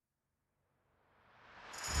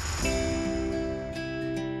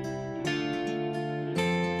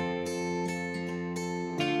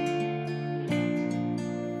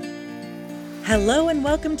Hello and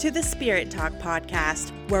welcome to the Spirit Talk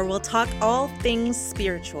podcast, where we'll talk all things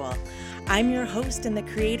spiritual. I'm your host and the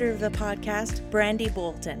creator of the podcast, Brandy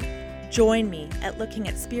Bolton. Join me at looking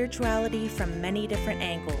at spirituality from many different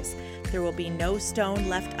angles. There will be no stone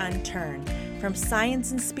left unturned, from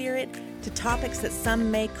science and spirit to topics that some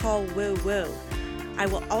may call woo-woo. I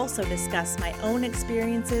will also discuss my own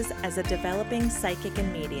experiences as a developing psychic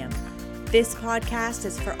and medium. This podcast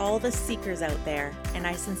is for all the seekers out there, and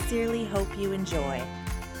I sincerely hope you enjoy.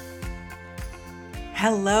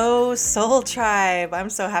 Hello, Soul Tribe. I'm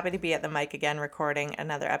so happy to be at the mic again recording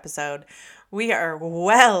another episode. We are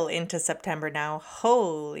well into September now.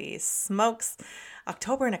 Holy smokes.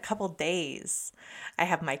 October in a couple days. I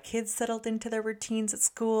have my kids settled into their routines at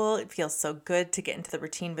school. It feels so good to get into the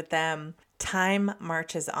routine with them. Time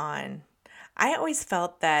marches on. I always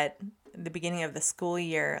felt that the beginning of the school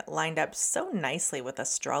year lined up so nicely with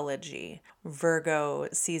astrology. Virgo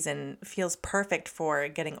season feels perfect for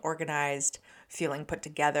getting organized, feeling put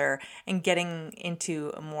together, and getting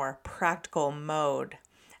into a more practical mode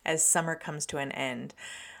as summer comes to an end.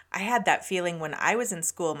 I had that feeling when I was in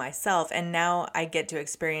school myself, and now I get to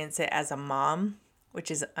experience it as a mom, which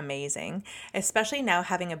is amazing, especially now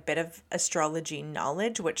having a bit of astrology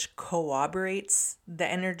knowledge, which corroborates the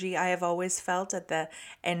energy I have always felt at the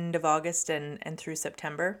end of August and through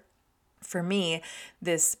September. For me,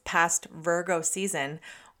 this past Virgo season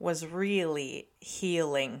was really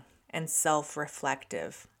healing and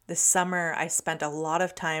self-reflective. This summer, I spent a lot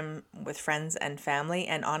of time with friends and family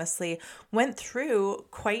and honestly went through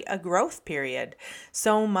quite a growth period.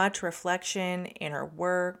 So much reflection, inner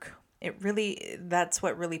work. That's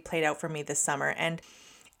what really played out for me this summer. And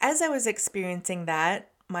as I was experiencing that,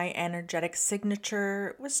 my energetic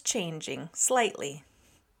signature was changing slightly,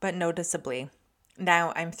 but noticeably.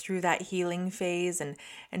 Now I'm through that healing phase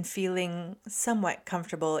and feeling somewhat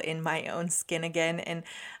comfortable in my own skin again. And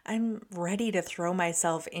I'm ready to throw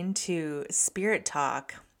myself into spirit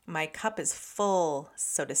talk. My cup is full,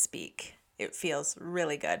 so to speak. It feels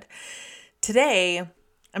really good. Today,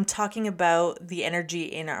 I'm talking about the energy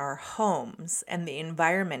in our homes and the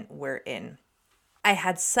environment we're in. I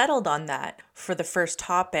had settled on that for the first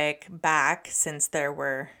topic back since there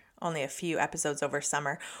were only a few episodes over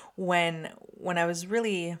summer when I was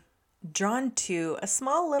really drawn to a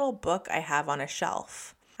small little book I have on a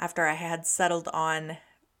shelf after I had settled on,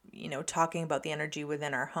 talking about the energy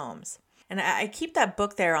within our homes. And I keep that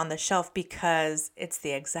book there on the shelf because it's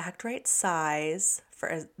the exact right size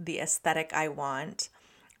for the aesthetic I want,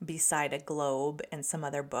 beside a globe and some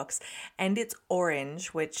other books. And it's orange,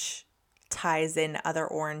 which ties in other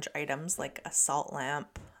orange items like a salt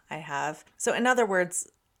lamp I have. So in other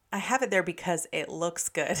words, I have it there because it looks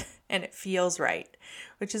good and it feels right,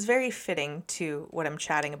 which is very fitting to what I'm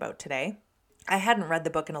chatting about today. I hadn't read the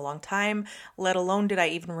book in a long time, let alone did I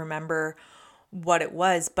even remember what it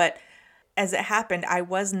was. But as it happened, I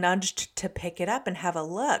was nudged to pick it up and have a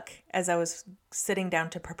look as I was sitting down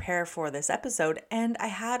to prepare for this episode. And I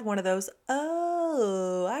had one of those,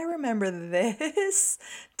 oh, I remember this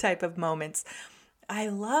type of moments. I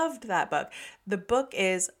loved that book. The book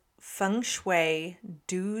is Feng Shui,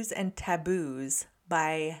 Do's and Taboos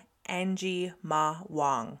by Angie Ma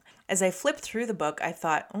Wong. As I flipped through the book, I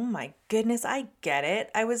thought, oh my goodness, I get it.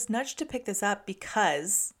 I was nudged to pick this up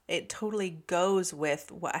because it totally goes with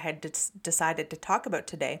what I had decided to talk about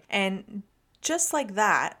today. And just like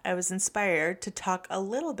that, I was inspired to talk a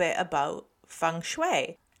little bit about Feng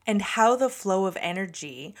Shui and how the flow of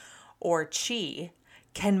energy or qi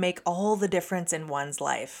can make all the difference in one's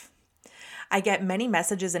life. I get many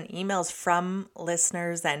messages and emails from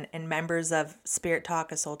listeners and members of Spirit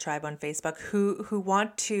Talk, a Soul Tribe on Facebook, who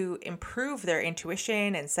want to improve their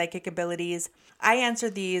intuition and psychic abilities. I answer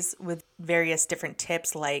these with various different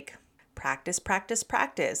tips like practice, practice,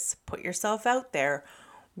 practice, put yourself out there,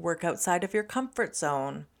 work outside of your comfort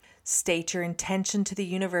zone, state your intention to the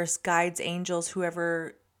universe, guides, angels,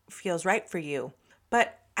 whoever feels right for you.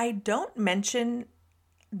 But I don't mention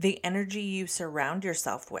the energy you surround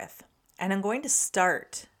yourself with. And I'm going to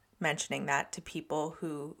start mentioning that to people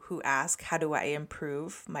who ask, how do I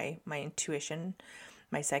improve my intuition,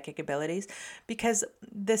 my psychic abilities? Because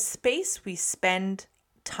the space we spend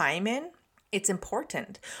time in, it's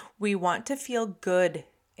important. We want to feel good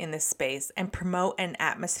in this space and promote an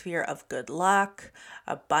atmosphere of good luck,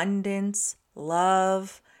 abundance,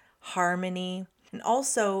 love, harmony. And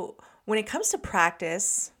also, when it comes to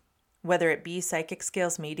practice, whether it be psychic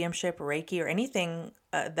skills, mediumship, Reiki, or anything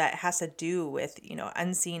that has to do with,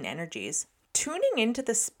 unseen energies, tuning into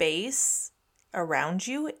the space around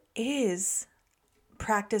you is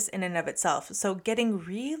practice in and of itself. So getting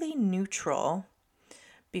really neutral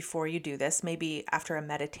before you do this, maybe after a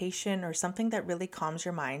meditation or something that really calms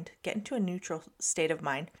your mind, get into a neutral state of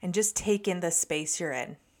mind and just take in the space you're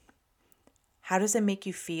in. How does it make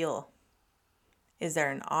you feel? Is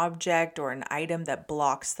there an object or an item that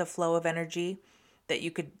blocks the flow of energy that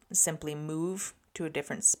you could simply move to a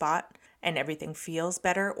different spot and everything feels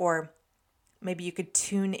better? Or maybe you could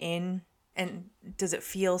tune in, and does it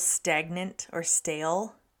feel stagnant or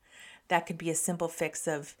stale? That could be a simple fix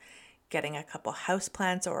of getting a couple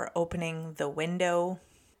houseplants or opening the window.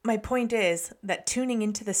 My point is that tuning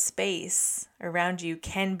into the space around you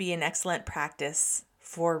can be an excellent practice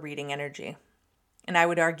for reading energy. And I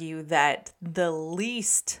would argue that the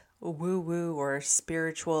least woo-woo or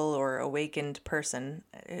spiritual or awakened person,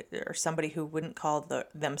 or somebody who wouldn't call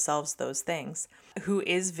themselves those things, who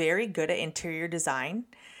is very good at interior design,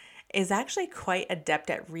 is actually quite adept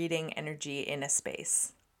at reading energy in a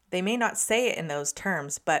space. They may not say it in those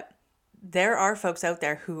terms, but there are folks out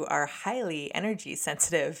there who are highly energy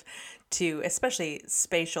sensitive to especially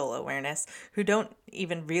spatial awareness, who don't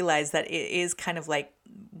even realize that it is kind of like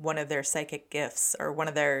one of their psychic gifts or one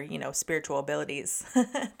of their, spiritual abilities.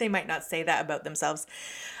 They might not say that about themselves.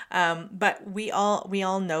 But we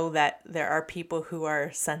all know that there are people who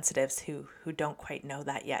are sensitives who don't quite know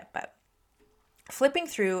that yet. But flipping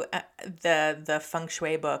through the Feng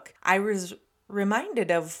Shui book, I was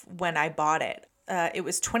reminded of when I bought it. It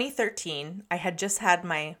was 2013. I had just had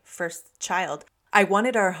my first child. I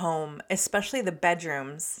wanted our home, especially the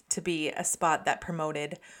bedrooms, to be a spot that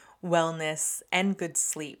promoted wellness and good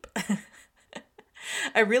sleep.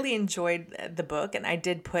 I really enjoyed the book, and I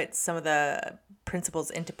did put some of the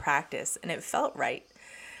principles into practice, and it felt right.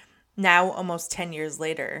 Now, almost 10 years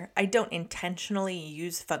later, I don't intentionally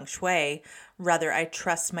use Feng Shui. Rather, I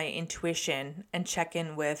trust my intuition and check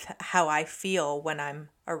in with how I feel when I'm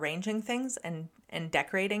arranging things and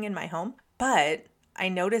decorating in my home. But I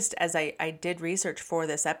noticed as I did research for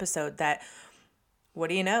this episode that, what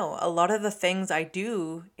do you know, a lot of the things I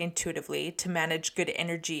do intuitively to manage good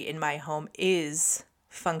energy in my home is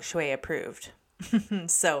Feng Shui approved.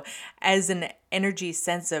 So as an energy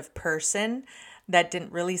sensitive person, that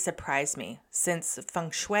didn't really surprise me, since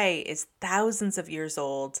Feng Shui is thousands of years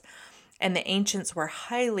old and the ancients were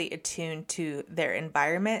highly attuned to their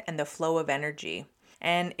environment and the flow of energy.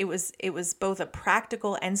 And it was both a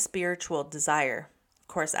practical and spiritual desire, of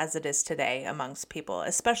course, as it is today amongst people,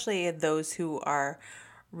 especially those who are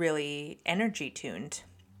really energy tuned.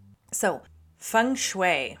 So, Feng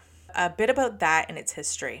Shui, a bit about that and its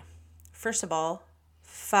history. First of all,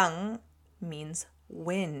 Feng means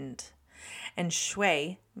wind, and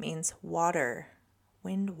Shui means water,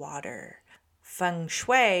 wind, water. Feng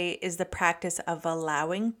Shui is the practice of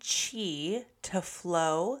allowing qi to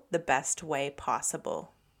flow the best way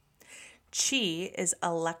possible. Qi is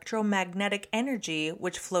electromagnetic energy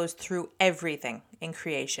which flows through everything in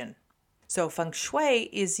creation. So Feng Shui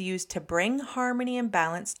is used to bring harmony and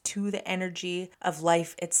balance to the energy of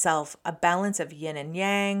life itself, a balance of yin and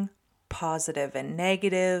yang, positive and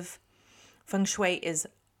negative. Feng Shui is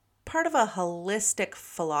part of a holistic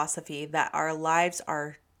philosophy that our lives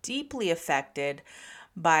are deeply affected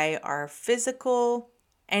by our physical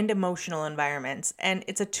and emotional environments. And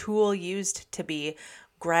it's a tool used to be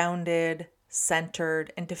grounded,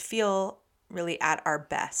 centered, and to feel really at our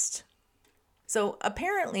best. So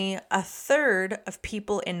apparently, a third of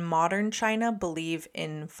people in modern China believe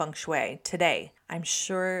in Feng Shui today. I'm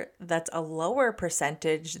sure that's a lower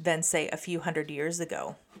percentage than, say, a few hundred years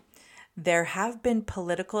ago. There have been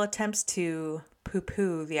political attempts to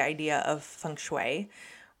poo-poo the idea of Feng Shui,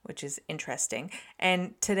 which is interesting.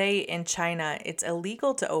 And today in China, it's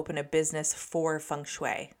illegal to open a business for Feng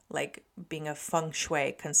Shui. Like being a Feng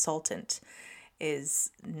Shui consultant is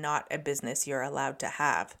not a business you're allowed to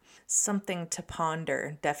have. Something to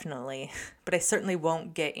ponder, definitely. But I certainly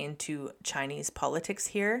won't get into Chinese politics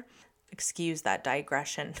here. Excuse that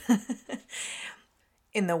digression.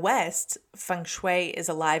 In the West, Feng Shui is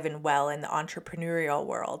alive and well in the entrepreneurial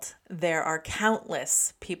world. There are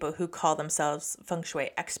countless people who call themselves Feng Shui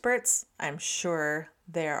experts. I'm sure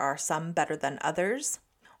there are some better than others.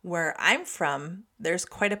 Where I'm from, there's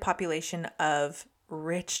quite a population of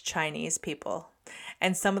rich Chinese people,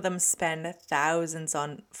 and some of them spend thousands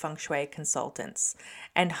on Feng Shui consultants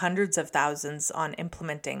and hundreds of thousands on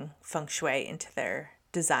implementing Feng Shui into their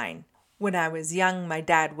design. When I was young, my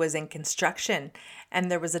dad was in construction,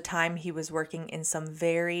 and there was a time he was working in some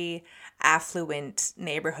very affluent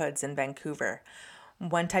neighborhoods in Vancouver.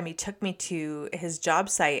 One time he took me to his job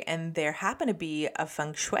site, and there happened to be a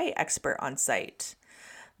Feng Shui expert on site.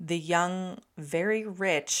 The young, very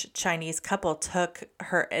rich Chinese couple took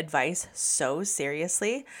her advice so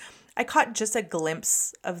seriously. I caught just a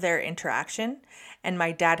glimpse of their interaction, and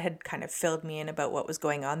my dad had kind of filled me in about what was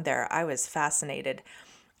going on there. I was fascinated.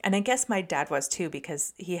 And I guess my dad was too,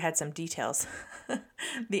 because he had some details.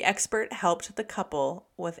 The expert helped the couple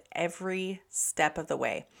with every step of the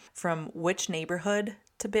way, from which neighborhood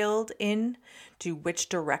to build in, to which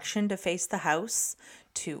direction to face the house,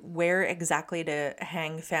 to where exactly to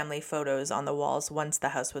hang family photos on the walls once the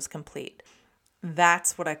house was complete.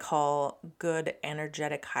 That's what I call good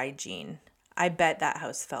energetic hygiene. I bet that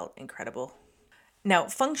house felt incredible. Now,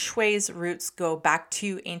 Feng Shui's roots go back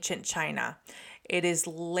to ancient China. It is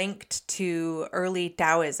linked to early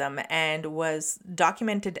Taoism and was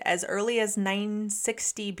documented as early as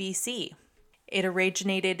 960 BC. It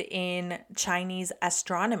originated in Chinese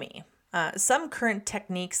astronomy. Some current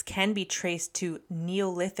techniques can be traced to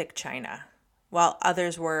Neolithic China, while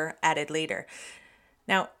others were added later.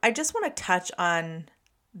 Now, I just want to touch on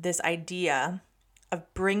this idea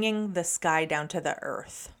of bringing the sky down to the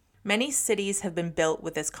earth. Many cities have been built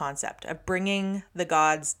with this concept of bringing the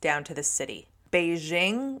gods down to the city.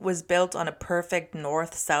 Beijing was built on a perfect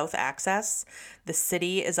north-south axis. The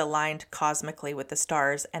city is aligned cosmically with the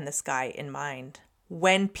stars and the sky in mind.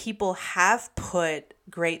 When people have put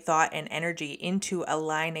great thought and energy into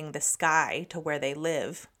aligning the sky to where they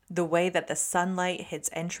live, the way that the sunlight hits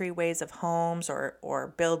entryways of homes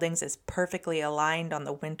or buildings is perfectly aligned on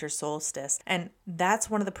the winter solstice. And that's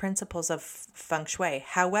one of the principles of Feng Shui.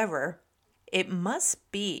 However, it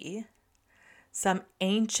must be some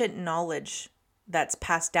ancient knowledge that's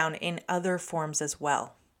passed down in other forms as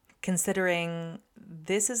well, considering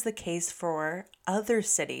this is the case for other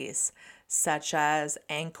cities such as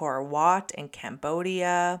Angkor Wat in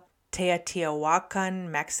Cambodia, Teotihuacan,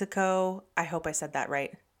 Mexico. I hope I said that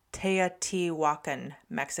right. Teotihuacan,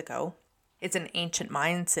 Mexico. It's an ancient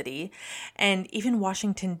Mayan city, and even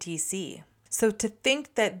Washington, D.C. So to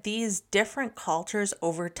think that these different cultures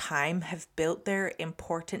over time have built their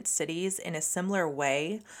important cities in a similar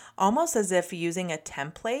way, almost as if using a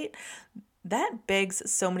template, that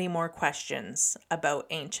begs so many more questions about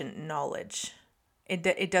ancient knowledge.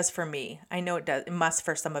 It does for me. I know it does. It must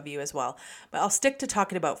for some of you as well. But I'll stick to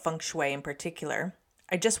talking about Feng Shui in particular.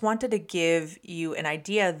 I just wanted to give you an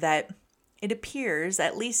idea that it appears,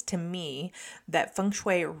 at least to me, that Feng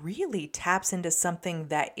Shui really taps into something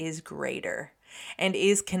that is greater and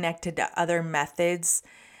is connected to other methods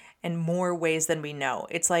and more ways than we know.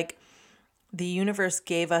 It's like the universe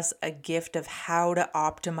gave us a gift of how to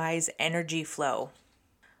optimize energy flow,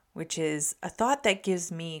 which is a thought that gives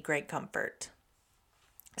me great comfort.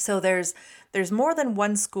 So there's more than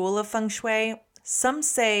one school of Feng Shui. Some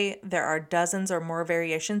say there are dozens or more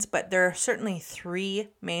variations, but there are certainly 3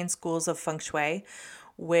 main schools of Feng Shui,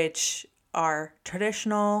 which are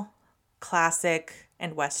traditional, classic,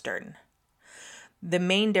 and Western. The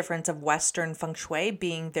main difference of Western Feng Shui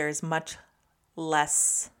being there's much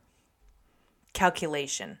less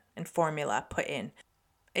calculation and formula put in.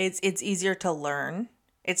 It's easier to learn.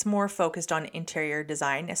 It's more focused on interior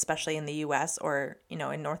design, especially in the US or,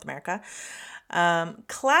 in North America.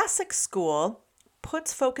 Classic school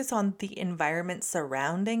puts focus on the environment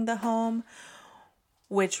surrounding the home,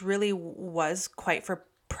 which really was quite for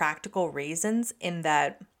practical reasons, in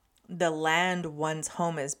that the land one's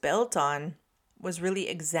home is built on was really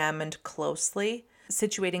examined closely,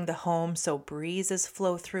 situating the home so breezes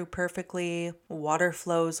flow through perfectly, water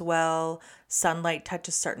flows well, sunlight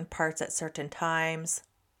touches certain parts at certain times.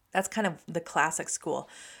 That's kind of the classic school.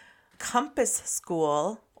 Compass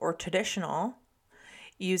school, or traditional,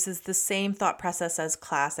 uses the same thought process as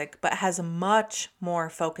classic, but has much more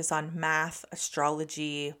focus on math,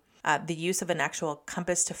 astrology, the use of an actual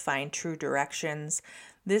compass to find true directions.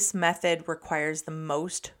 This method requires the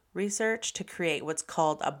most research to create what's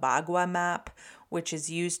called a Bagua map, which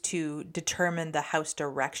is used to determine the house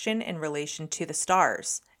direction in relation to the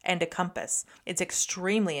stars and a compass. It's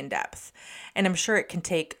extremely in-depth, and I'm sure it can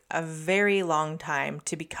take a very long time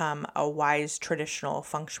to become a wise traditional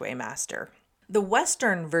Feng Shui master. The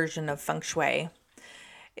Western version of Feng Shui,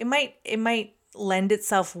 it might lend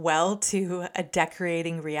itself well to a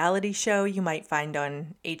decorating reality show you might find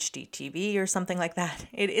on HGTV or something like that.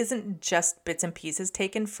 It isn't just bits and pieces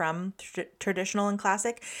taken from traditional and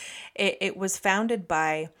classic. It was founded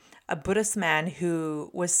by a Buddhist man who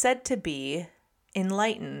was said to be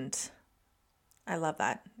enlightened. I love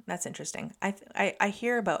that. That's interesting. I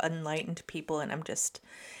hear about enlightened people and I'm just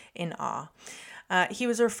in awe. He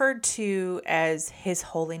was referred to as His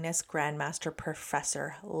Holiness Grandmaster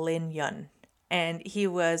Professor Lin Yun, and he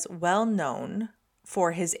was well known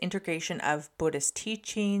for his integration of Buddhist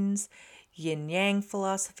teachings, yin-yang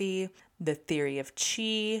philosophy, the theory of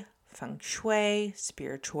qi, Feng Shui,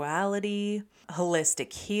 spirituality,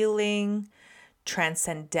 holistic healing,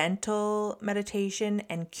 transcendental meditation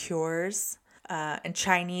and cures, and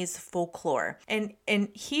Chinese folklore. And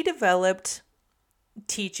he developed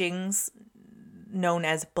teachings known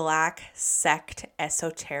as Black Sect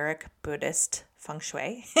Esoteric Buddhist Feng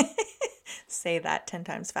Shui. Say that 10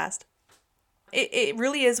 times fast. It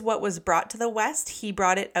really is what was brought to the West. He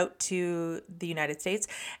brought it out to the United States.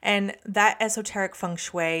 And that esoteric Feng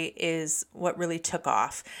Shui is what really took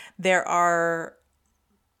off. There are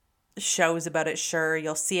shows about it, sure.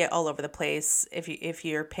 You'll see it all over the place if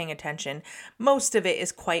you're paying attention. Most of it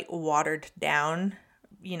is quite watered down.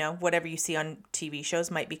 You know, whatever you see on TV shows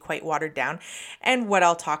might be quite watered down. And what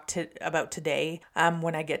I'll talk about today,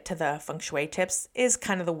 when I get to the Feng Shui tips, is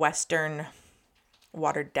kind of the Western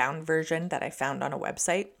watered down version that I found on a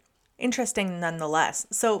website. Interesting nonetheless.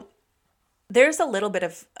 So there's a little bit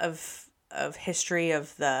of history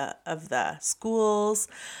of the schools.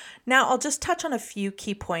 Now I'll just touch on a few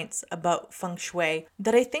key points about Feng Shui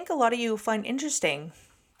that I think a lot of you find interesting.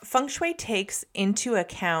 Feng Shui takes into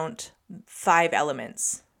account 5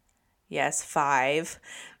 elements. Yes, 5.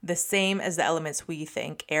 The same as the elements we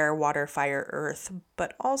think: air, water, fire, earth,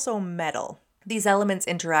 but also metal. These elements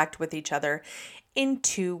interact with each other in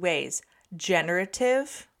 2 ways: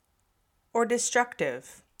 generative or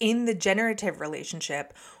destructive. In the generative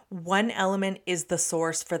relationship, one element is the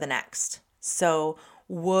source for the next. So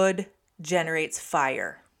wood generates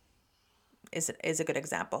fire is a good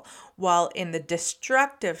example. While in the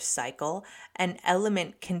destructive cycle, an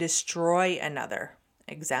element can destroy another.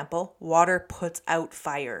 Example, water puts out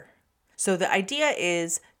fire. So the idea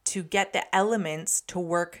is to get the elements to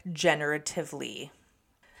work generatively.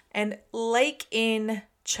 And like in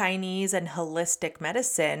Chinese and holistic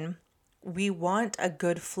medicine, we want a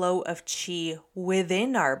good flow of qi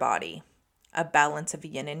within our body, a balance of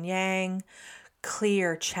yin and yang,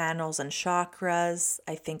 clear channels and chakras.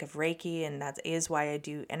 I think of Reiki, and that is why I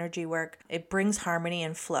do energy work. It brings harmony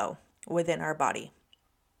and flow within our body.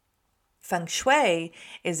 Feng Shui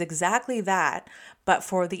is exactly that, but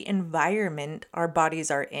for the environment our bodies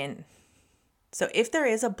are in. So if there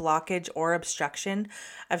is a blockage or obstruction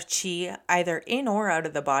of qi, either in or out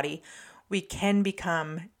of the body, we can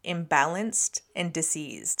become imbalanced and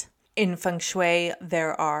diseased. In Feng Shui,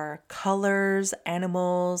 there are colors,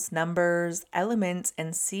 animals, numbers, elements,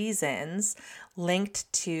 and seasons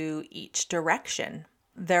linked to each direction.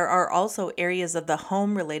 There are also areas of the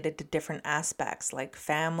home related to different aspects like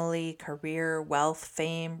family, career, wealth,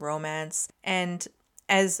 fame, romance. And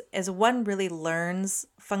as one really learns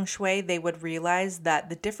Feng Shui, they would realize that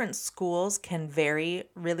the different schools can vary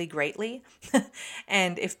really greatly.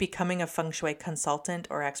 And if becoming a Feng Shui consultant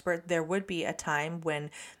or expert, there would be a time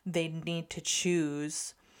when they need to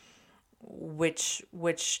choose which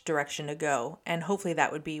direction to go. And hopefully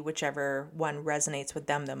that would be whichever one resonates with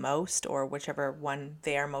them the most, or whichever one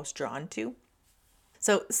they are most drawn to.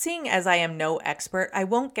 So seeing as I am no expert, I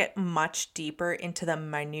won't get much deeper into the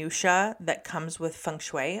minutia that comes with Feng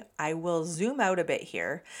Shui. I will zoom out a bit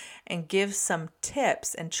here and give some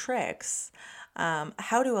tips and tricks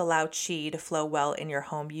how to allow qi to flow well in your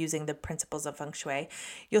home using the principles of Feng Shui.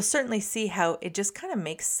 You'll certainly see how it just kind of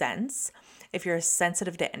makes sense if you're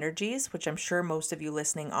sensitive to energies, which I'm sure most of you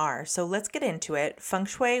listening are. So let's get into it. Feng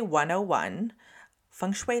Shui 101,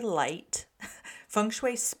 Feng Shui Light, Feng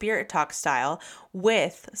Shui Spirit Talk style,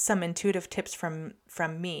 with some intuitive tips from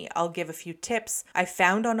me. I'll give a few tips I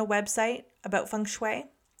found on a website about Feng Shui.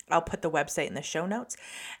 I'll put the website in the show notes,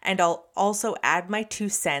 and I'll also add my 2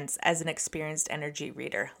 cents as an experienced energy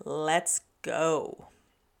reader. Let's go.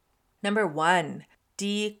 Number 1,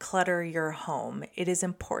 declutter your home. It is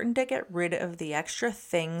important to get rid of the extra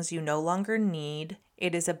things you no longer need.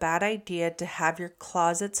 It is a bad idea to have your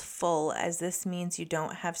closets full, as this means you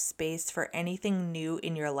don't have space for anything new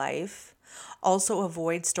in your life. Also,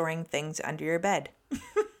 avoid storing things under your bed.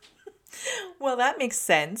 Well, that makes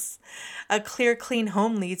sense. A clear, clean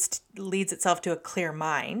home leads itself to a clear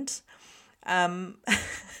mind.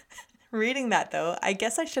 Reading that, though, I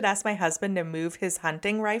guess I should ask my husband to move his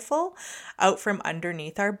hunting rifle out from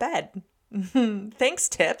underneath our bed. Thanks,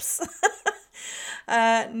 tips.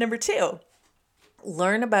 Number 2,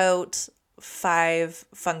 learn about 5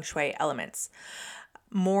 Feng Shui elements.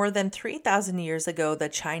 More than 3,000 years ago, the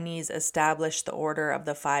Chinese established the order of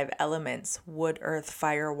the 5 elements: wood, earth,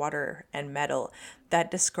 fire, water, and metal,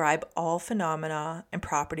 that describe all phenomena and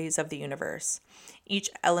properties of the universe. Each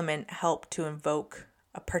element helped to invoke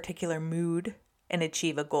a particular mood and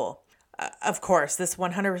achieve a goal. Of course, this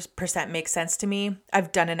 100% makes sense to me.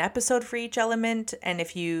 I've done an episode for each element, and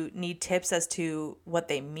if you need tips as to what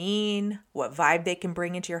they mean, what vibe they can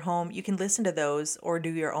bring into your home, you can listen to those or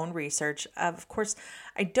do your own research. Of course,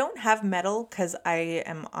 I don't have metal because I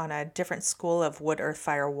am on a different school of wood, earth,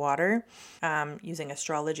 fire, water, using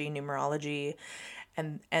astrology, numerology,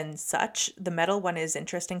 and such. The metal one is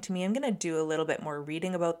interesting to me. I'm going to do a little bit more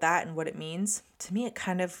reading about that and what it means. To me, it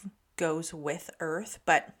kind of goes with earth,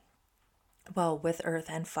 but well, with earth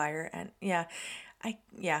and fire and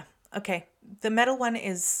okay. The metal one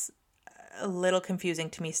is a little confusing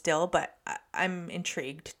to me still, but I'm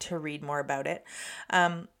intrigued to read more about it.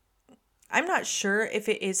 I'm not sure if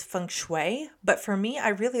it is feng shui, but for me, I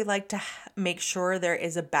really like to make sure there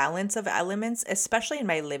is a balance of elements, especially in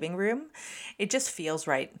my living room. It just feels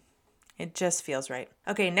right. It just feels right.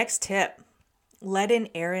 Okay, next tip. Let in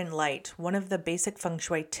air and light. One of the basic feng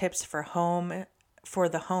shui tips for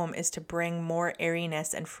the home is to bring more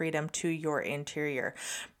airiness and freedom to your interior.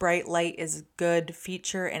 Bright light is a good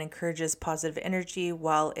feature and encourages positive energy,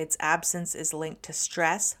 while its absence is linked to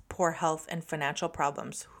stress, poor health, and financial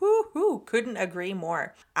problems. Whoo, couldn't agree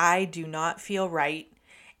more. I do not feel right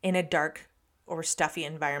in a dark or stuffy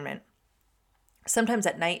environment. Sometimes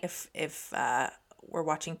at night, if we're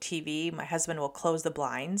watching TV, my husband will close the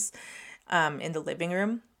blinds in the living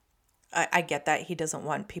room. I get that he doesn't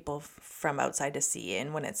want people from outside to see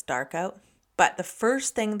in when it's dark out. But the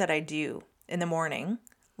first thing that I do in the morning,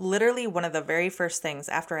 literally one of the very first things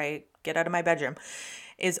after I get out of my bedroom,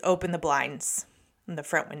 is open the blinds and the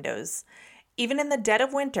front windows. Even in the dead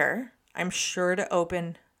of winter, I'm sure to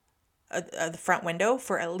open the front window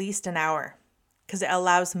for at least an hour because it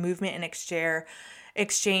allows movement and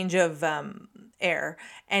exchange of air,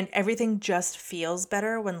 and everything just feels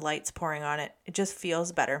better when light's pouring on it. It just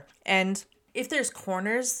feels better. And if there's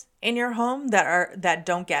corners in your home that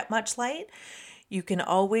don't get much light, you can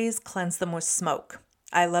always cleanse them with smoke.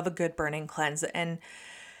 I love a good burning cleanse, and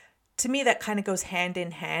to me that kind of goes hand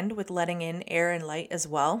in hand with letting in air and light as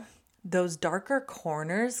well. Those darker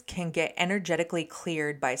corners can get energetically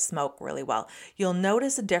cleared by smoke really well. You'll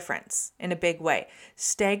notice a difference in a big way.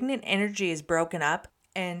 Stagnant energy is broken up.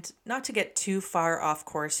 And not to get too far off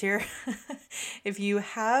course here, if you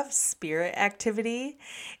have spirit activity,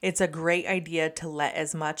 it's a great idea to let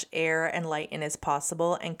as much air and light in as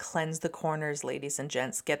possible and cleanse the corners, ladies and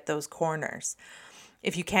gents. Get those corners.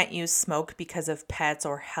 If you can't use smoke because of pets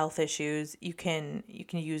or health issues, you can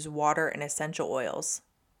use water and essential oils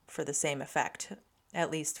for the same effect.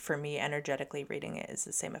 At least for me, energetically reading it is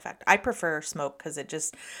the same effect. I prefer smoke because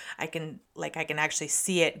I can actually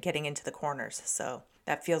see it getting into the corners. So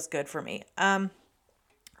that feels good for me.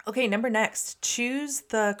 Okay, next, choose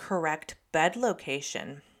the correct bed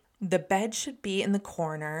location. The bed should be in the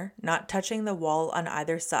corner, not touching the wall on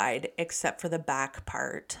either side, except for the back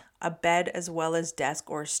part. A bed as well as desk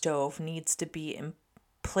or stove needs to be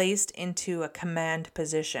placed into a command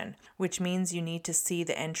position, which means you need to see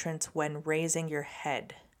the entrance when raising your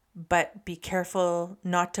head. But be careful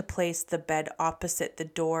not to place the bed opposite the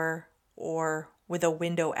door or with a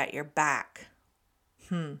window at your back.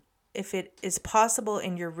 If it is possible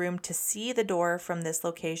in your room to see the door from this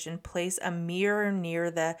location, place a mirror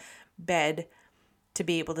near the bed to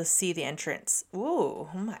be able to see the entrance. Ooh,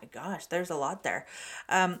 oh my gosh, there's a lot there.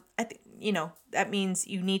 That means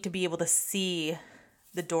you need to be able to see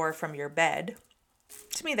the door from your bed.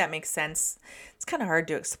 To me, that makes sense. It's kind of hard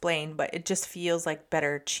to explain, but it just feels like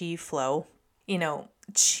better chi flow.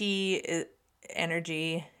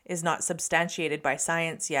 Energy is not substantiated by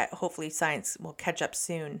science yet. Hopefully science will catch up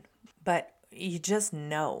soon. But you just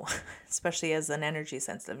know, especially as an energy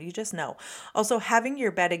sensitive, you just know. Also, having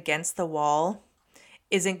your bed against the wall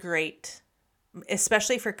isn't great,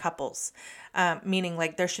 especially for couples. Meaning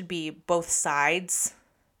like there should be both sides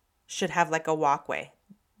should have like a walkway.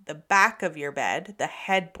 The back of your bed, the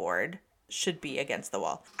headboard, should be against the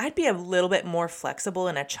wall. I'd be a little bit more flexible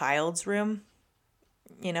in a child's room.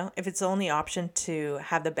 If it's the only option to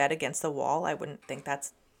have the bed against the wall, I wouldn't think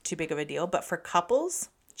that's too big of a deal. But for couples,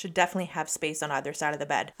 should definitely have space on either side of the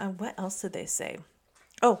bed. What else did they say?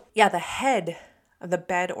 Oh, yeah, the head of the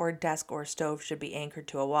bed or desk or stove should be anchored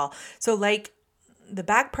to a wall. So like the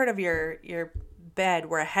back part of your bed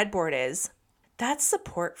where a headboard is, that's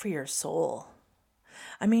support for your soul.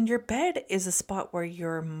 I mean, your bed is a spot where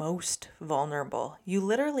you're most vulnerable. You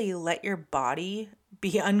literally let your body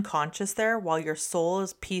be unconscious there while your soul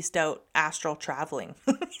is pieced out astral traveling.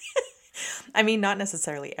 I mean, not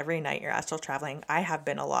necessarily every night you're astral traveling. I have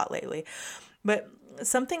been a lot lately. But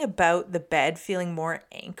something about the bed feeling more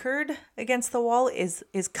anchored against the wall is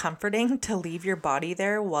comforting to leave your body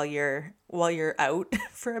there while you're out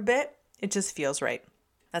for a bit. It just feels right.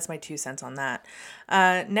 That's my 2 cents on that.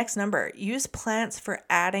 Next number, use plants for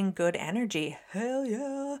adding good energy. Hell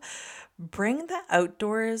yeah. Bring the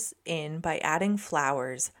outdoors in by adding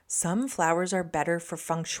flowers. Some flowers are better for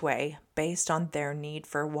feng shui based on their need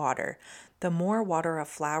for water. The more water a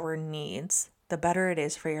flower needs, the better it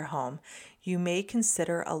is for your home. You may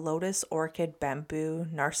consider a lotus, orchid, bamboo,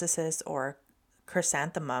 narcissus, or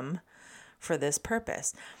chrysanthemum for this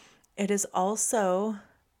purpose. It is also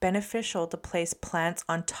beneficial to place plants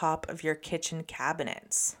on top of your kitchen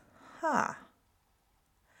cabinets. Huh.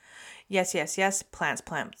 Yes, yes, yes. Plants.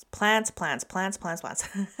 Plants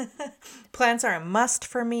are a must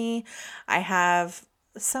for me. I have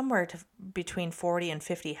somewhere between 40 and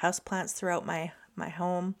 50 houseplants throughout my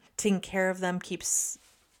home. Taking care of them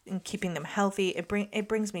keeping them healthy. It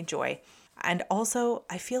brings me joy. And also,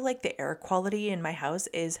 I feel like the air quality in my house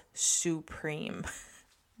is supreme.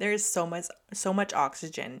 There's so much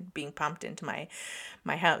oxygen being pumped into my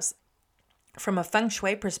house. From a feng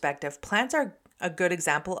shui perspective, plants are a good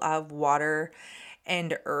example of water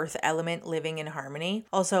and earth element living in harmony.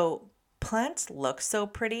 Also, plants look so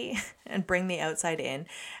pretty and bring the outside in.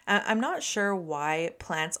 I'm not sure why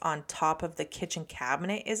plants on top of the kitchen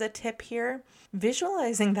cabinet is a tip here.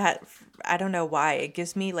 Visualizing that, I don't know why, it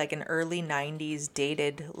gives me like an early 90s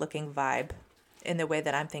dated looking vibe in the way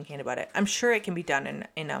that I'm thinking about it. I'm sure it can be done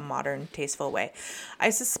in a modern, tasteful way. I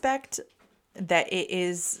suspect that it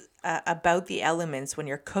is about the elements when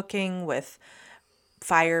you're cooking with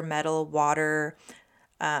fire, metal, water.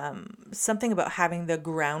 Something about having the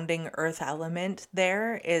grounding earth element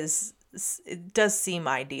there it does seem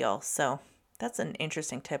ideal. So that's an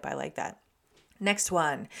interesting tip. I like that. Next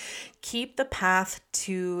one, keep the path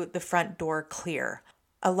to the front door clear.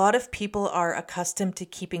 A lot of people are accustomed to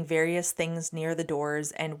keeping various things near the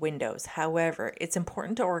doors and windows. However, it's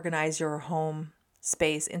important to organize your home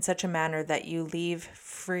space in such a manner that you leave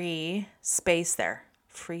free space there.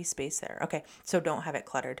 Okay, so don't have it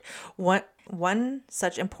cluttered. One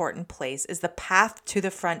such important place is the path to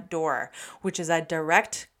the front door, which is a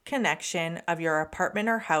direct connection of your apartment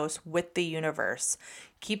or house with the universe.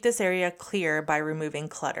 Keep this area clear by removing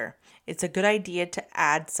clutter. It's a good idea to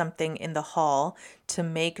add something in the hall to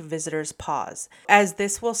make visitors pause, as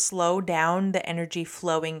this will slow down the energy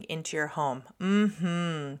flowing into your home.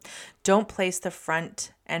 Don't place the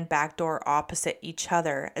front and back door opposite each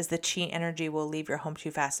other, as the chi energy will leave your home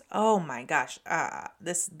too fast. Oh my gosh,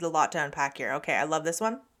 this is a lot to unpack here. Okay, I love this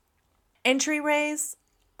one. Entryways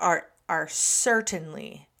are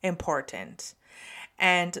certainly important,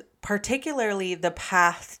 and particularly the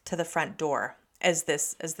path to the front door. As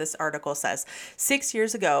this article says, 6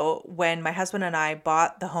 years ago, when my husband and I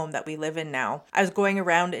bought the home that we live in now, I was going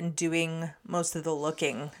around and doing most of the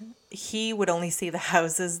looking. He would only see the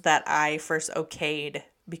houses that I first okayed,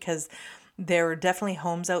 because there were definitely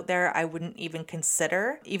homes out there I wouldn't even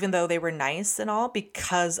consider, even though they were nice and all,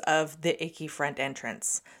 because of the icky front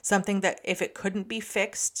entrance. Something that if it couldn't be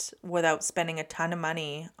fixed without spending a ton of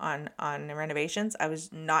money on renovations, I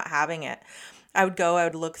was not having it. I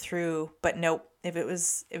would look through, but nope. If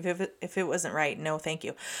it wasn't right, no, thank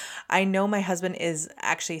you. I know my husband is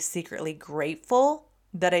actually secretly grateful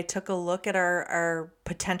that I took a look at our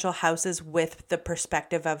potential houses with the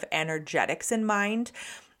perspective of energetics in mind.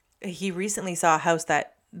 He recently saw a house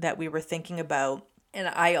that we were thinking about, and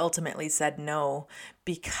I ultimately said no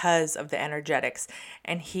because of the energetics.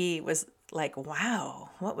 And he was like, wow,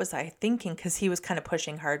 what was I thinking? Because he was kind of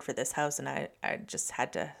pushing hard for this house, and I just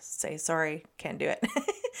had to say, sorry, can't do it.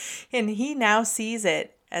 And he now sees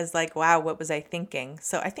it as like, wow, what was I thinking?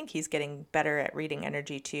 So I think he's getting better at reading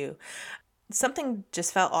energy too. Something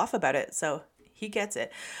just felt off about it, so he gets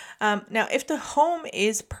it. Now, if the home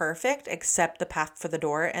is perfect, except the path for the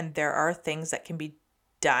door, and there are things that can be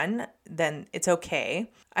done, then it's okay.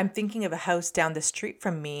 I'm thinking of a house down the street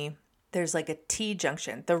from me. There's like a T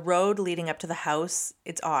junction. The road leading up to the house,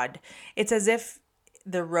 it's odd. It's as if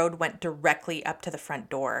the road went directly up to the front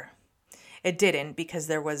door. It didn't, because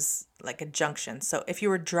there was like a junction. So if you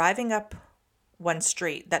were driving up one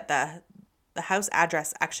street, that the house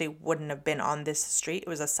address actually wouldn't have been on this street. It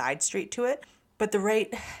was a side street to it. But the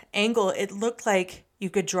right angle, it looked like you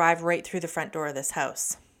could drive right through the front door of this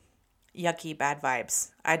house. Yucky, bad vibes.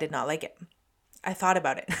 I did not like it. I thought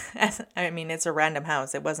about it. I mean, it's a random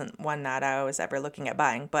house. It wasn't one that I was ever looking at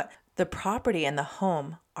buying, but the property and the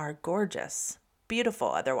home are gorgeous. Beautiful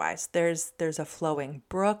otherwise. There's a flowing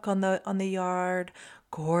brook on the yard,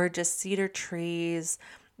 gorgeous cedar trees.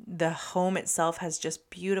 The home itself has just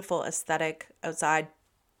beautiful aesthetic outside,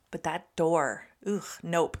 but that door ugh,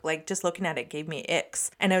 nope. Like just looking at it gave me icks.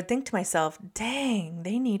 And I would think to myself, dang,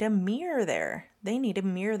 they need a mirror there. They need a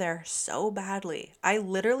mirror there so badly. I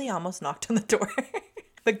literally almost knocked on the door.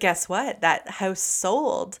 But guess what? That house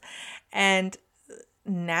sold. And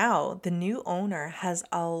now the new owner has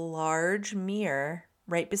a large mirror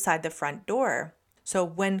right beside the front door. So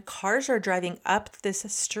when cars are driving up this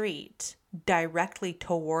street directly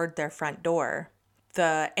toward their front door,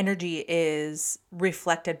 the energy is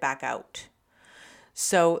reflected back out.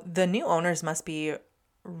 So the new owners must be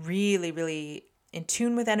really, really in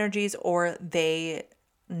tune with energies, or they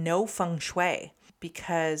know Feng Shui,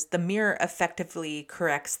 because the mirror effectively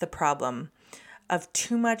corrects the problem of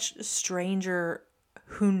too much stranger,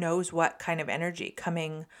 who knows what kind of energy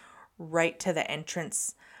coming right to the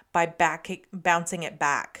entrance by bouncing it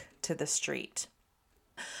back to the street.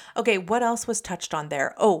 Okay, what else was touched on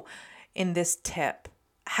there? Oh, in this tip,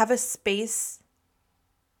 have a space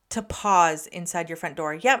to pause inside your front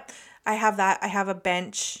door. Yep, I have that. I have a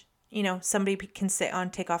bench, somebody can sit on,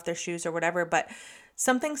 take off their shoes or whatever, but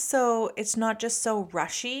something so it's not just so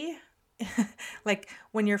rushy. Like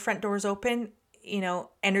when your front door is open,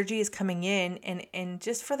 energy is coming in, and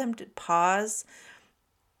just for them to pause.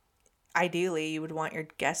 Ideally, you would want your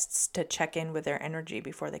guests to check in with their energy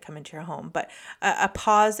before they come into your home. But a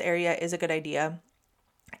pause area is a good idea.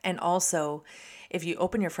 And also, if you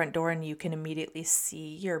open your front door and you can immediately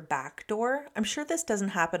see your back door, I'm sure this doesn't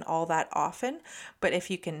happen all that often, but if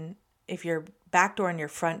your back door and your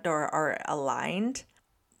front door are aligned,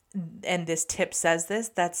 and this tip says this,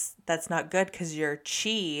 that's not good, because your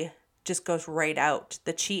chi just goes right out.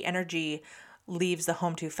 The chi energy leaves the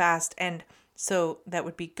home too fast. And so that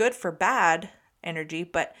would be good for bad energy,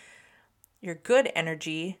 but your good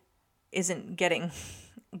energy isn't getting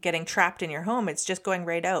trapped in your home. It's just going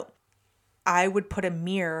right out. I would put a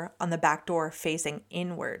mirror on the back door facing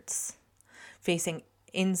inwards, facing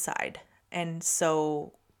inside. And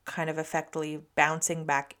so kind of effectively bouncing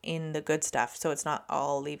back in the good stuff, so it's not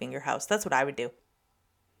all leaving your house. That's what I would do.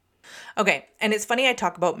 Okay, and it's funny I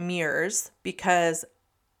talk about mirrors, because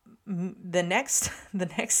the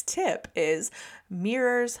next tip is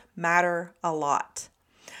mirrors matter a lot.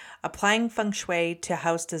 Applying Feng Shui to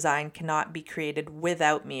house design cannot be created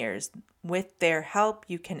without mirrors. With their help,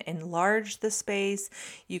 you can enlarge the space,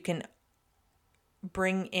 you can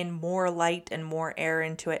bring in more light and more air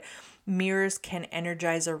into it. Mirrors can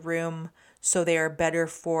energize a room so they are better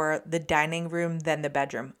for the dining room than the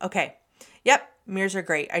bedroom. Okay. Yep, mirrors are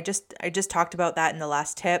great. I just talked about that in the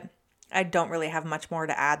last tip. I don't really have much more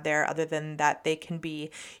to add there, other than that they can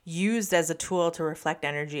be used as a tool to reflect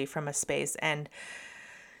energy from a space. And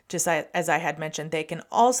just as I had mentioned, they can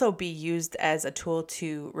also be used as a tool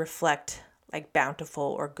to reflect like bountiful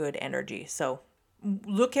or good energy. So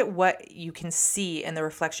look at what you can see in the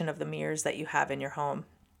reflection of the mirrors that you have in your home.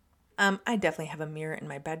 I definitely have a mirror in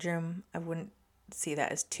my bedroom. I wouldn't see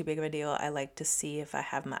that as too big of a deal. I like to see if I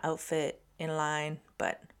have my outfit in line,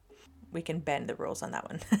 but we can bend the rules on that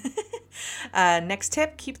one. Next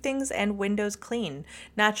tip, keep things and windows clean.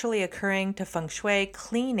 Naturally occurring to Feng Shui,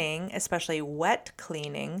 cleaning, especially wet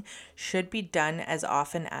cleaning, should be done as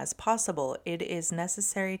often as possible. It is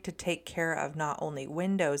necessary to take care of not only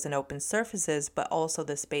windows and open surfaces, but also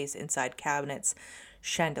the space inside cabinets,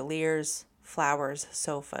 chandeliers, flowers,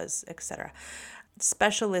 sofas, etc.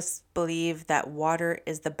 Specialists believe that water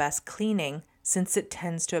is the best cleaning, since it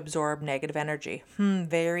tends to absorb negative energy.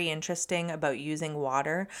 Very interesting about using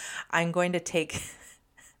water. I'm going to take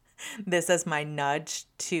this as my nudge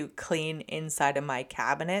to clean inside of my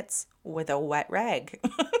cabinets with a wet rag.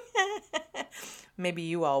 Maybe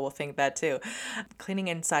you all will think that too. Cleaning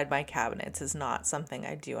inside my cabinets is not something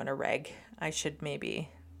I do on a reg. I should maybe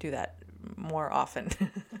do that more often.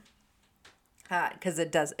 Because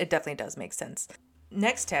it definitely does make sense.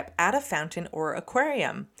 Next tip, add a fountain or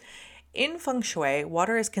aquarium. In Feng Shui,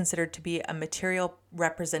 water is considered to be a material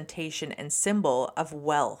representation and symbol of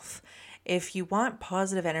wealth. If you want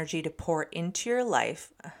positive energy to pour into your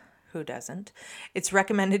life, who doesn't? It's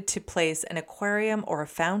recommended to place an aquarium or a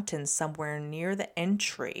fountain somewhere near the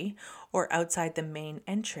entry or outside the main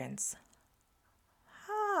entrance.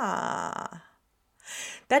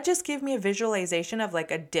 That just gave me a visualization of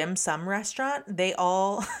like a dim sum restaurant. They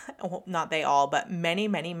all, well, not they all, but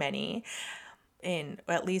many,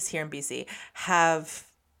 at least here in BC, have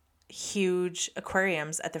huge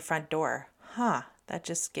aquariums at the front door. That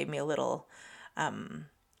just gave me a little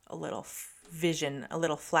vision, a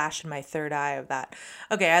little flash in my third eye of that.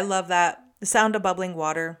 Okay, I love that. The sound of bubbling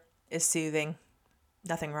water is soothing.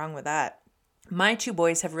 Nothing wrong with that. My two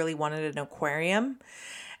boys have really wanted an aquarium,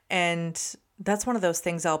 And that's one of those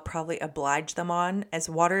things I'll probably oblige them on, as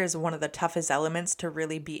water is one of the toughest elements to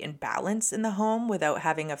really be in balance in the home without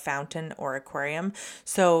having a fountain or aquarium.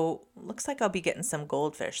 So looks like I'll be getting some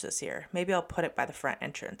goldfish this year. Maybe I'll put it by the front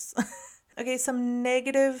entrance. Okay,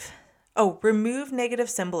 remove negative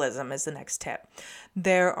symbolism is the next tip.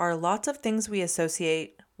 There are lots of things we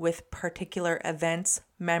associate with particular events,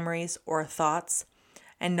 memories, or thoughts,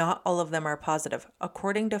 and not all of them are positive.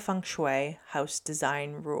 According to Feng Shui house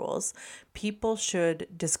design rules, people should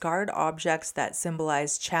discard objects that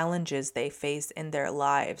symbolize challenges they face in their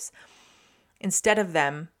lives. Instead of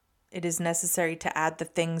them, it is necessary to add the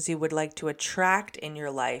things you would like to attract in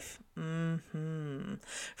your life.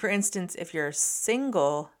 For instance, if you're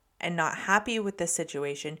single and not happy with the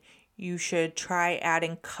situation, you should try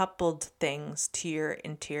adding coupled things to your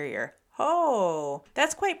interior. Oh,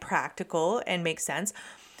 that's quite practical and makes sense.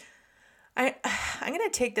 I'm going to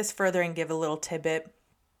take this further and give a little tidbit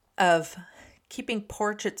of keeping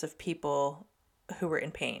portraits of people who were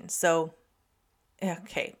in pain. So,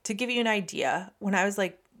 okay, to give you an idea, when I was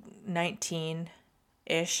like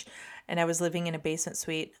 19-ish and I was living in a basement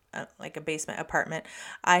suite, like a basement apartment,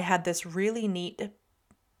 I had this really neat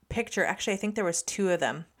picture. Actually, I think there was 2 of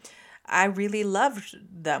them. I really loved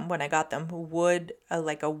them when I got them.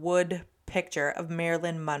 Like a wood picture of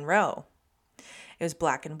Marilyn Monroe. It was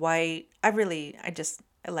black and white. I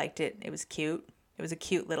liked it. It was cute. It was a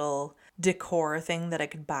cute little decor thing that I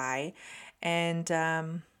could buy. And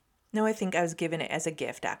no, I think I was given it as a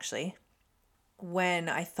gift, actually. When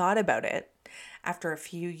I thought about it, after a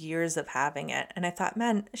few years of having it, and I thought,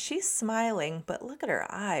 man, she's smiling, but look at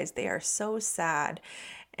her eyes. They are so sad.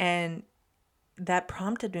 And that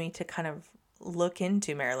prompted me to kind of look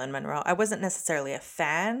into Marilyn Monroe. I wasn't necessarily a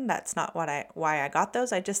fan. That's not why I got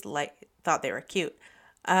those. I just thought they were cute.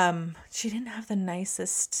 She didn't have the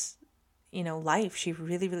nicest, life. She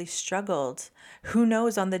really, really struggled. Who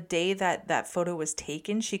knows, on the day that photo was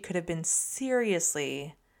taken, she could have been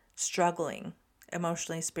seriously struggling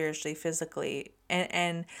emotionally, spiritually, physically.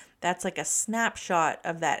 And that's like a snapshot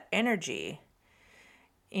of that energy,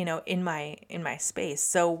 in my space.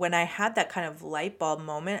 So when I had that kind of light bulb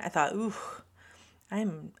moment, I thought, ooh,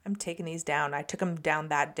 I'm taking these down. I took them down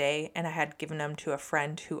that day, and I had given them to a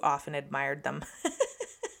friend who often admired them.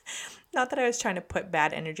 Not that I was trying to put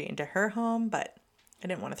bad energy into her home, but I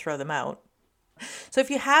didn't want to throw them out. So if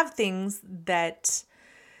you have things that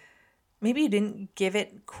maybe you didn't give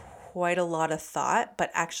it quite a lot of thought,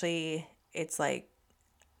 but actually it's like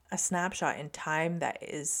a snapshot in time that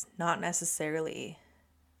is not necessarily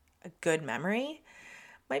a good memory,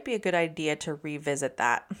 might be a good idea to revisit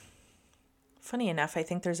that. Funny enough, I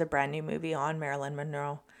think there's a brand new movie on Marilyn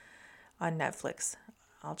Monroe on Netflix.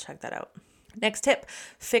 I'll check that out. Next tip,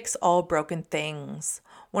 fix all broken things.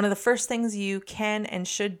 One of the first things you can and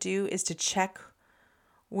should do is to check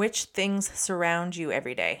which things surround you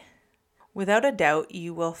every day. Without a doubt,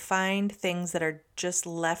 you will find things that are just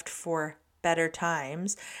left for better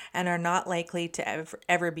times and are not likely to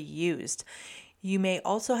ever be used. You may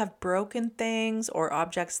also have broken things or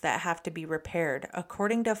objects that have to be repaired.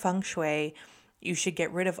 According to Feng Shui, you should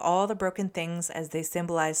get rid of all the broken things as they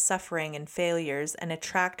symbolize suffering and failures and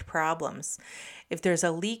attract problems. If there's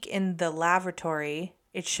a leak in the lavatory,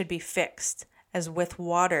 it should be fixed. As with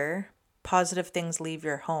water, positive things leave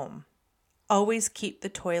your home. Always keep the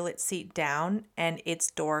toilet seat down and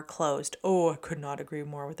its door closed. Oh, I could not agree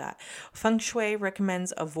more with that. Feng Shui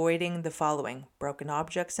recommends avoiding the following: broken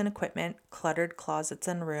objects and equipment, cluttered closets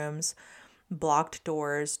and rooms, blocked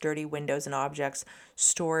doors, dirty windows and objects,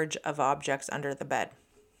 storage of objects under the bed.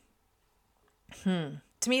 To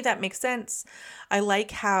me, that makes sense. I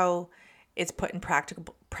like how it's put in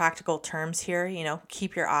practical terms here.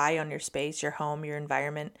 Keep your eye on your space, your home, your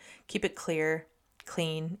environment. Keep it clear,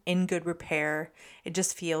 clean, in good repair. It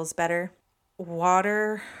just feels better.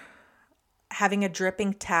 Water, having a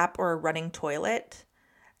dripping tap or a running toilet,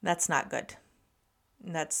 that's not good.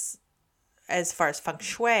 That's, as far as Feng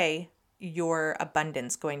Shui, your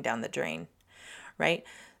abundance going down the drain, right?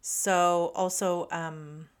 So also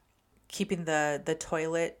keeping the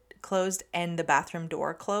toilet closed and the bathroom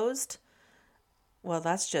door closed, well,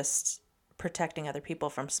 that's just protecting other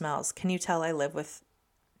people from smells. Can you tell I live with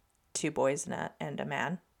 2 boys and a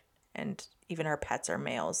man, and even our pets are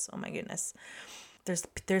males? Oh my goodness.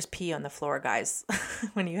 There's pee on the floor, guys.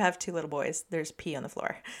 When you have 2 little boys, there's pee on the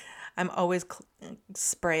floor. I'm always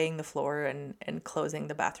spraying the floor and closing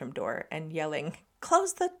the bathroom door and yelling,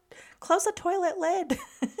 close the toilet lid.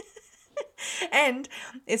 And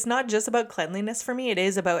it's not just about cleanliness for me. It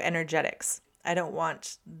is about energetics. I don't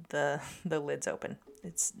want the lids open.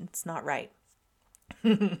 It's not right.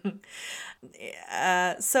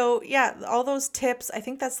 So yeah, all those tips, I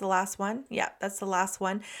think that's the last one. Yeah, that's the last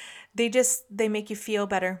one. They make you feel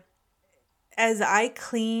better. As I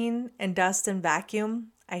clean and dust and vacuum,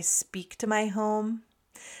 I speak to my home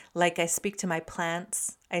like I speak to my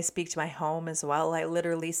plants. I speak to my home as well. I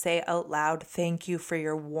literally say out loud, thank you for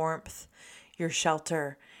your warmth, your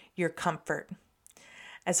shelter, your comfort.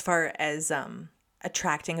 As far as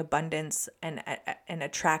attracting abundance and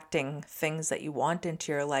attracting things that you want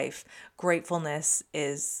into your life, gratefulness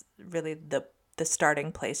is really the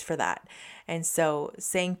starting place for that. And so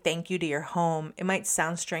saying thank you to your home, it might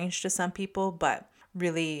sound strange to some people, but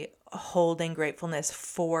really holding gratefulness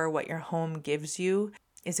for what your home gives you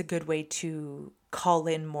is a good way to call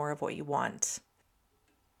in more of what you want.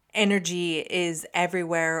 Energy is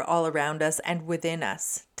everywhere, all around us and within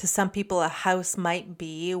us. To some people, a house might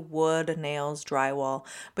be wood, nails, drywall,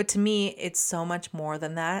 but to me, it's so much more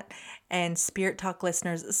than that. And Spirit Talk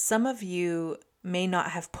listeners, some of you may not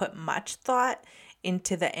have put much thought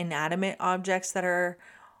into the inanimate objects that are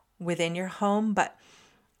within your home, but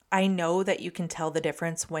I know that you can tell the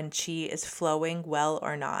difference when chi is flowing well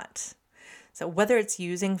or not. So whether it's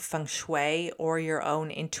using Feng Shui or your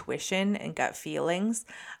own intuition and gut feelings,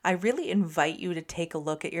 I really invite you to take a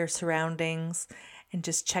look at your surroundings and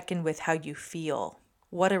just check in with how you feel.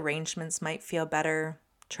 What arrangements might feel better?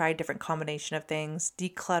 Try a different combination of things.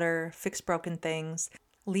 Declutter, fix broken things.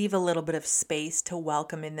 Leave a little bit of space to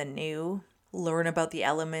welcome in the new. Learn about the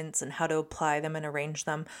elements and how to apply them and arrange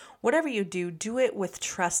them. Whatever you do, do it with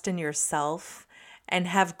trust in yourself and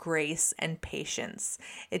have grace and patience.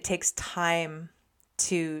 It takes time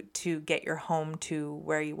to get your home to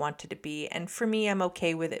where you want it to be. And for me, I'm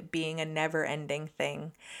okay with it being a never-ending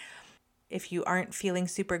thing. If you aren't feeling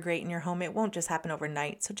super great in your home, it won't just happen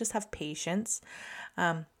overnight. So just have patience.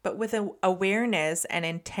 But with awareness and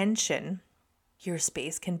intention, your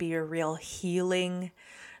space can be a real healing,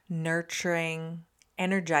 nurturing,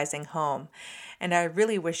 energizing home. And I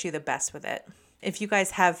really wish you the best with it. If you guys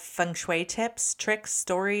have Feng Shui tips, tricks,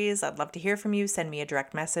 stories, I'd love to hear from you. Send me a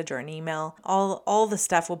direct message or an email. All the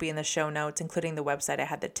stuff will be in the show notes, including the website I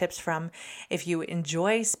had the tips from. If you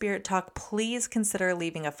enjoy Spirit Talk, please consider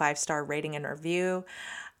leaving a 5-star rating and review.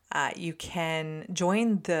 You can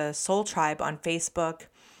join the Soul Tribe on Facebook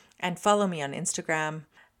and follow me on Instagram.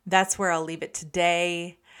 That's where I'll leave it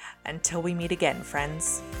today. Until we meet again,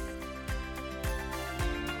 friends.